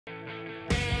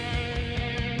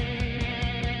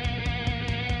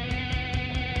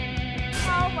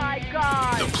my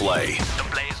God. The play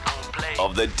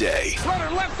of the day.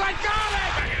 Runner left side, got it!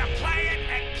 They're going to play it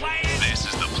and play it. This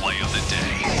is the play of the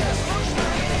day.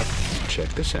 Check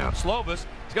this out. Slovis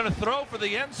is going to throw for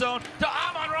the end zone to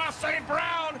Amon-Ra St.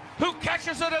 Brown, who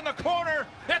catches it in the corner.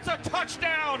 It's a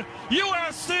touchdown.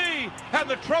 USC and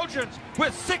the Trojans,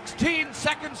 with 16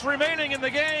 seconds remaining in the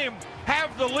game,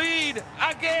 have the lead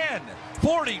again.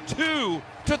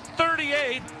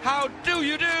 42-38. How do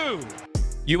you do?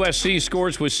 USC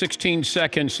scores with 16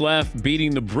 seconds left,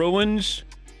 beating the Bruins.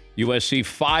 USC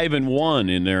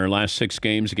 5-1 in their last 6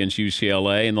 games against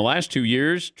UCLA. In the last 2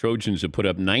 years, Trojans have put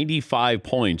up 95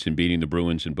 points in beating the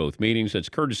Bruins in both meetings. That's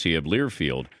courtesy of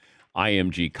Learfield,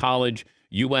 IMG College,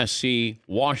 USC,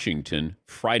 Washington,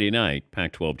 Friday night,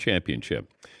 Pac-12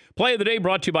 championship. Play of the day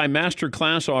brought to you by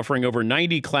Masterclass, offering over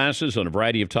 90 classes on a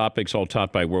variety of topics, all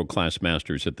taught by world-class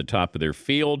masters at the top of their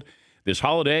field. This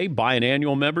holiday, buy an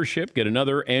annual membership, get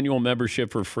another annual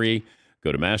membership for free.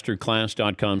 Go to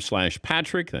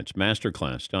masterclass.com/Patrick. That's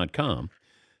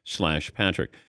masterclass.com/Patrick.